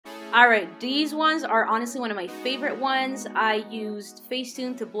Alright, these ones are honestly one of my favorite ones. I used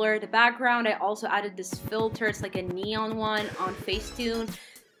Facetune to blur the background. I also added this filter. It's like a neon one on Facetune.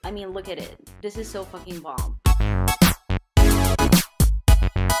 I mean, look at it. This is so fucking bomb.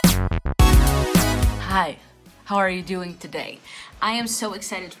 Hi, how are you doing today? I am so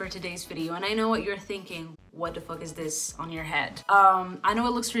excited for today's video, and I know what you're thinking. What the fuck is this on your head? I know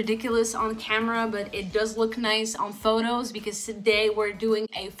it looks ridiculous on camera, but it does look nice on photos because today we're doing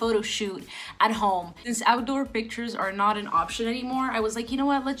a photo shoot at home. Since outdoor pictures are not an option anymore, I was like, you know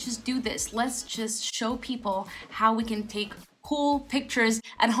what, let's just do this. Let's just show people how we can take cool pictures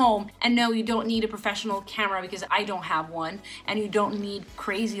at home. And no, you don't need a professional camera because I don't have one, and you don't need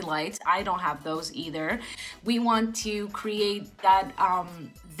crazy lights. I don't have those either. We want to create that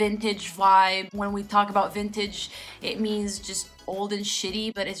vintage vibe. When we talk about vintage, it means just old and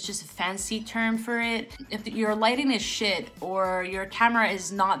shitty, but it's just a fancy term for it. If your lighting is shit or your camera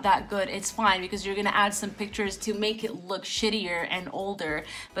is not that good, it's fine because you're gonna add some pictures to make it look shittier and older,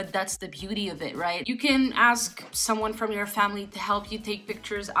 but that's the beauty of it, right? You can ask someone from your family to help you take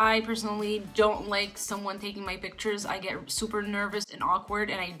pictures. I personally don't like someone taking my pictures. I get super nervous and awkward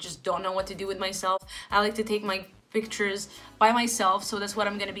and I just don't know what to do with myself. I like to take my pictures by myself, so that's what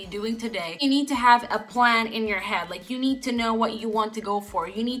I'm gonna be doing today. You need to have a plan in your head. Like, you need to know what you want to go for.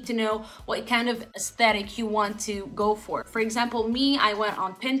 You need to know what kind of aesthetic you want to go for. For example, me, I went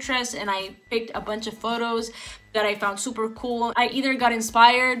on Pinterest and I picked a bunch of photos that I found super cool. I either got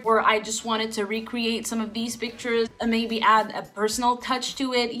inspired or I just wanted to recreate some of these pictures and maybe add a personal touch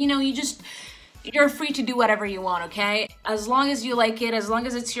to it. You know, you're free to do whatever you want, okay? As long as you like it, as long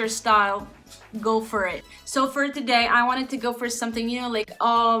as it's your style, go for it. So for today, I wanted to go for something, you know, like,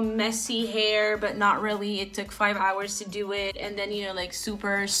 oh, messy hair, but not really. It took 5 hours to do it. And then, you know, like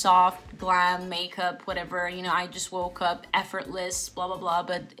super soft glam makeup, whatever. You know, I just woke up effortless, blah, blah, blah,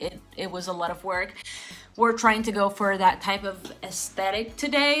 but it was a lot of work. We're trying to go for that type of aesthetic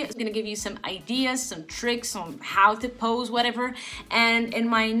today. I'm gonna give you some ideas, some tricks on how to pose, whatever. And in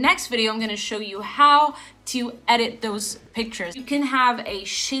my next video, I'm gonna show you how to edit those pictures. You can have a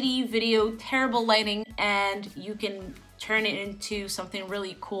shitty video, terrible lighting, and you can turn it into something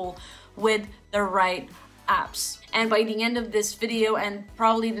really cool with the right apps. And by the end of this video and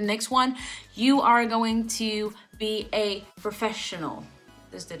probably the next one, you are going to be a professional.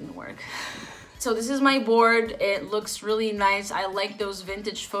 This didn't work. So this is my board. It looks really nice. I like those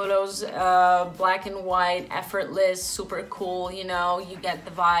vintage photos, black and white, effortless, super cool, you know, you get the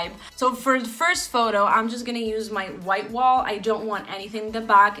vibe. So for the first photo, I'm just gonna use my white wall. I don't want anything in the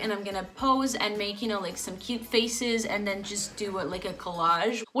back, and I'm gonna pose and make, you know, like some cute faces and then just do it like a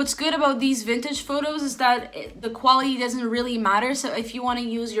collage. What's good about these vintage photos is that the quality doesn't really matter. So if you wanna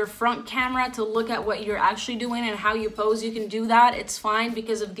use your front camera to look at what you're actually doing and how you pose, you can do that. It's fine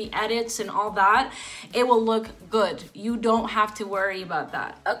because of the edits and all that. It will look good. You don't have to worry about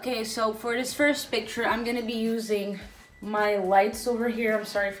that. Okay, so for this first picture, I'm gonna be using my lights over here. I'm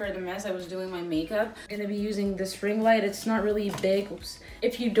sorry for the mess. I was doing my makeup. I'm gonna be using this ring light. It's not really big. Oops.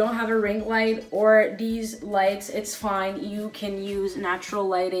 If you don't have a ring light or these lights, it's fine. You can use natural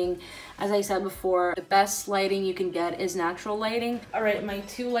lighting. As I said before, the best lighting you can get is natural lighting. All right, my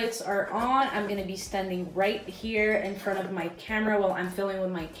two lights are on. I'm gonna be standing right here in front of my camera while I'm filming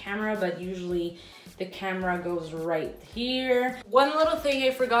with my camera, but usually the camera goes right here. One little thing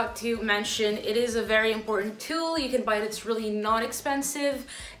I forgot to mention, it is a very important tool. You can buy it, it's really not expensive.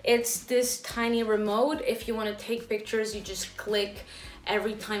 It's this tiny remote. If you wanna take pictures, you just click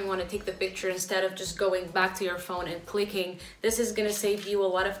every time you want to take the picture instead of just going back to your phone and clicking. This is gonna save you a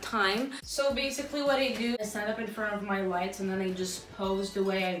lot of time. So basically what I do is stand up in front of my lights and then I just pose the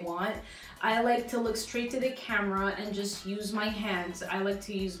way I want. I like to look straight to the camera and just use my hands. I like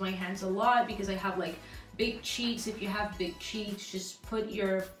to use my hands a lot because I have like big cheeks. If you have big cheeks, just put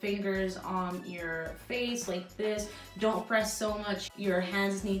your fingers on your face like this. Don't press so much. Your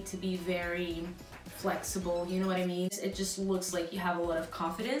hands need to be very flexible, you know what I mean? It just looks like you have a lot of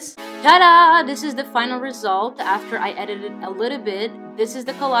confidence. Ta-da! This is the final result after I edited a little bit. This is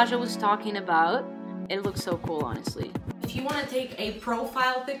the collage I was talking about. It looks so cool, honestly. If you want to take a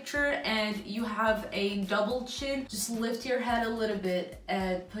profile picture and you have a double chin, just lift your head a little bit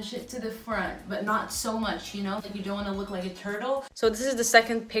and push it to the front, but not so much, you know, like you don't want to look like a turtle. So this is the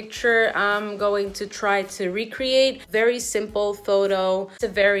second picture I'm going to try to recreate. Very simple photo. It's a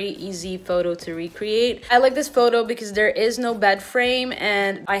very easy photo to recreate. I like this photo because there is no bed frame,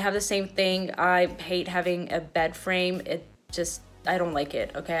 and I have the same thing. I hate having a bed frame. I don't like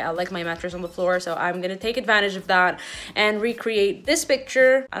it, okay? I like my mattress on the floor, so I'm gonna take advantage of that and recreate this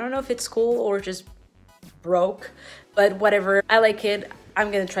picture. I don't know if it's cool or just broke, but whatever. I like it.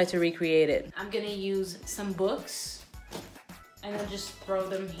 I'm gonna try to recreate it. I'm gonna use some books and then just throw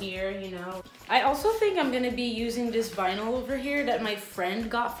them here, you know. I also think I'm gonna be using this vinyl over here that my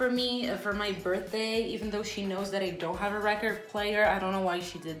friend got for me for my birthday, even though she knows that I don't have a record player. I don't know why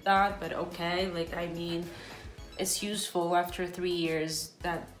she did that, but okay. Like, I mean, it's useful after 3 years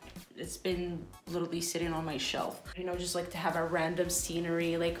that it's been literally sitting on my shelf. You know, just like to have a random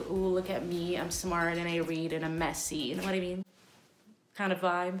scenery, like, ooh, look at me, I'm smart and I read and I'm messy, you know what I mean? Kind of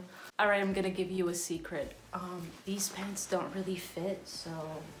vibe. All right, I'm gonna give you a secret. These pants don't really fit, so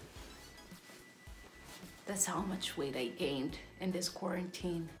that's how much weight I gained in this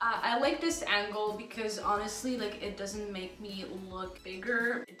quarantine. I like this angle because honestly, like, it doesn't make me look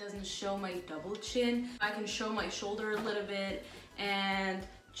bigger. It doesn't show my double chin. I can show my shoulder a little bit and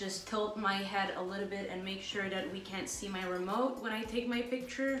just tilt my head a little bit and make sure that we can't see my remote when I take my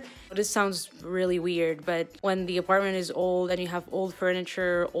picture. This sounds really weird, but when the apartment is old and you have old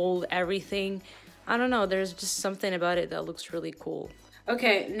furniture, old everything, I don't know, there's just something about it that looks really cool.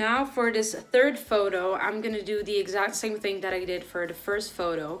 Okay, now for this third photo, I'm gonna do the exact same thing that I did for the first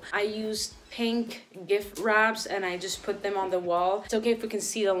photo. I used pink gift wraps and I just put them on the wall. It's okay if we can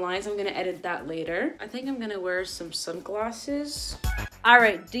see the lines, I'm gonna edit that later. I think I'm gonna wear some sunglasses. All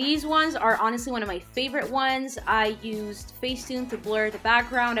right, these ones are honestly one of my favorite ones. I used Facetune to blur the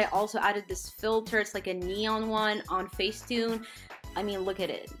background. I also added this filter, it's like a neon one on Facetune. I mean, look at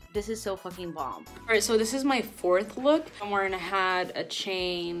it. This is so fucking bomb. All right, so this is my fourth look. I'm wearing a hat, a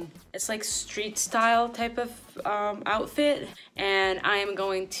chain. It's like street style type of outfit. And I am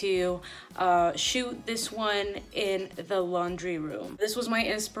going to shoot this one in the laundry room. This was my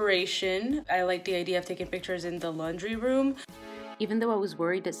inspiration. I like the idea of taking pictures in the laundry room. Even though I was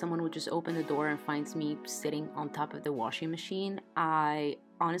worried that someone would just open the door and find me sitting on top of the washing machine, I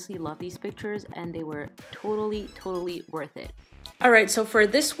honestly love these pictures and they were totally worth it. All right, so for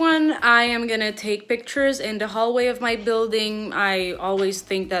this one, I am gonna take pictures in the hallway of my building. I always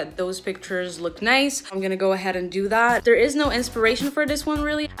think that those pictures look nice. I'm gonna go ahead and do that. There is no inspiration for this one,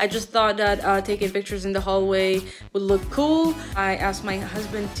 really. I just thought that taking pictures in the hallway would look cool. I asked my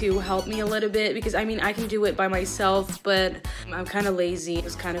husband to help me a little bit because, I mean, I can do it by myself, but I'm kind of lazy.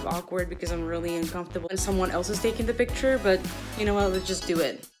 It's kind of awkward because I'm really uncomfortable when someone else is taking the picture, but you know what, let's just do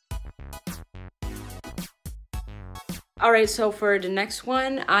it. All right, so for the next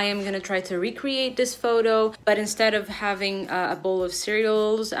one, I am gonna try to recreate this photo, but instead of having a bowl of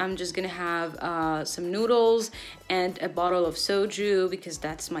cereals, I'm just gonna have some noodles and a bottle of soju because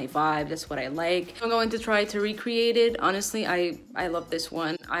that's my vibe, that's what I like. I'm going to try to recreate it. Honestly, I love this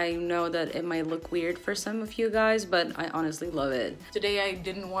one. I know that it might look weird for some of you guys, but I honestly love it. Today, I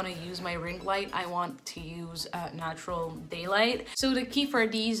didn't want to use my ring light. I want to use natural daylight. So the key for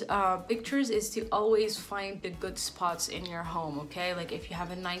these pictures is to always find the good spots in your home, okay? Like if you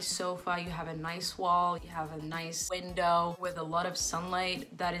have a nice sofa, you have a nice wall, you have a nice window with a lot of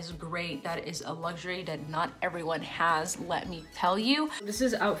sunlight, that is great. That is a luxury that not everyone has, let me tell you. This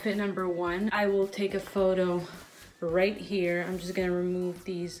is outfit number one. I will take a photo right here. I'm just gonna remove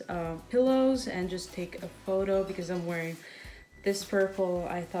these pillows and just take a photo because I'm wearing this purple.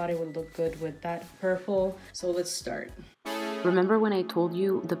 I thought it would look good with that purple. So let's start. Remember when I told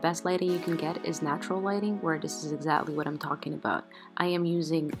you the best lighting you can get is natural lighting? Where this is exactly what I'm talking about. I am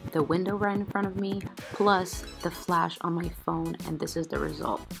using the window right in front of me plus the flash on my phone, and this is the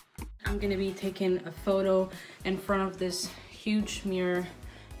result. I'm gonna be taking a photo in front of this huge mirror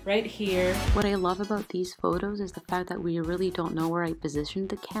right here. What I love about these photos is the fact that we really don't know where I positioned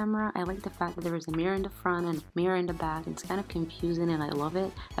the camera. I like the fact that there is a mirror in the front and a mirror in the back. It's kind of confusing and I love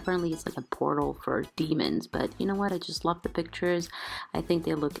it. Apparently it's like a portal for demons, but you know what? I just love the pictures. I think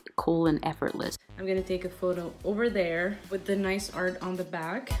they look cool and effortless. I'm gonna take a photo over there with the nice art on the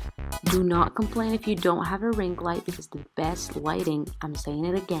back. Do not complain if you don't have a ring light because the best lighting, I'm saying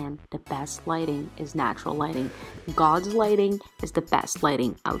it again, the best lighting is natural lighting. God's lighting is the best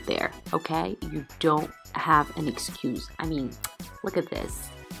lighting out there, okay? You don't have an excuse. I mean, look at this.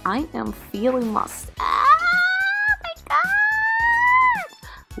 I am feeling my... Oh my God!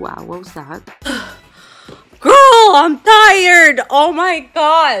 Wow, what was that? Girl, I'm tired! Oh my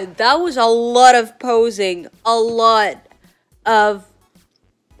God! That was a lot of posing. A lot of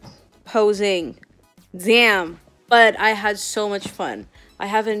posing. Damn. But I had so much fun. I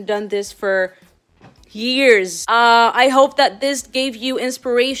haven't done this for years. I hope that this gave you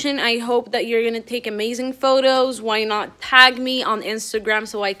inspiration. I hope that you're gonna take amazing photos. Why not tag me on Instagram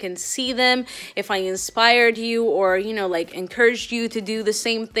so I can see them if I inspired you or, you know, like encouraged you to do the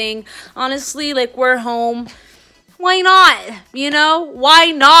same thing. Honestly, like we're home. why not? You know,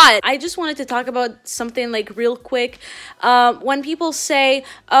 why not? I just wanted to talk about something like real quick. When people say,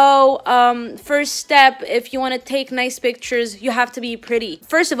 oh, first step, if you want to take nice pictures, you have to be pretty.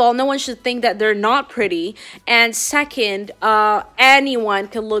 First of all, no one should think that they're not pretty. And second, anyone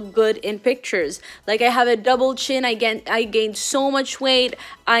can look good in pictures. Like, I have a double chin, I gained so much weight,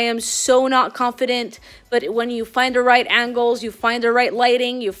 I am so not confident. But when you find the right angles, you find the right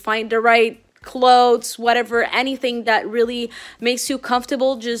lighting, you find the right clothes, whatever, anything that really makes you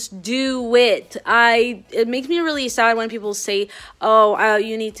comfortable, just do it. It makes me really sad when people say, oh,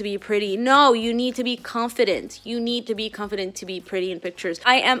 you need to be pretty. No, you need to be confident. You need to be confident to be pretty in pictures.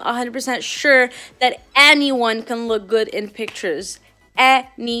 I am 100% sure that anyone can look good in pictures.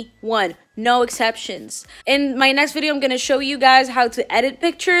 Anyone, no exceptions. In my next video, I'm gonna show you guys how to edit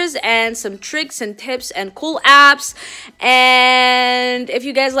pictures and some tricks and tips and cool apps. And if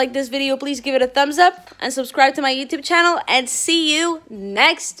you guys like this video, please give it a thumbs up and subscribe to my YouTube channel, and see you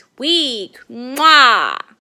next week. Mwah!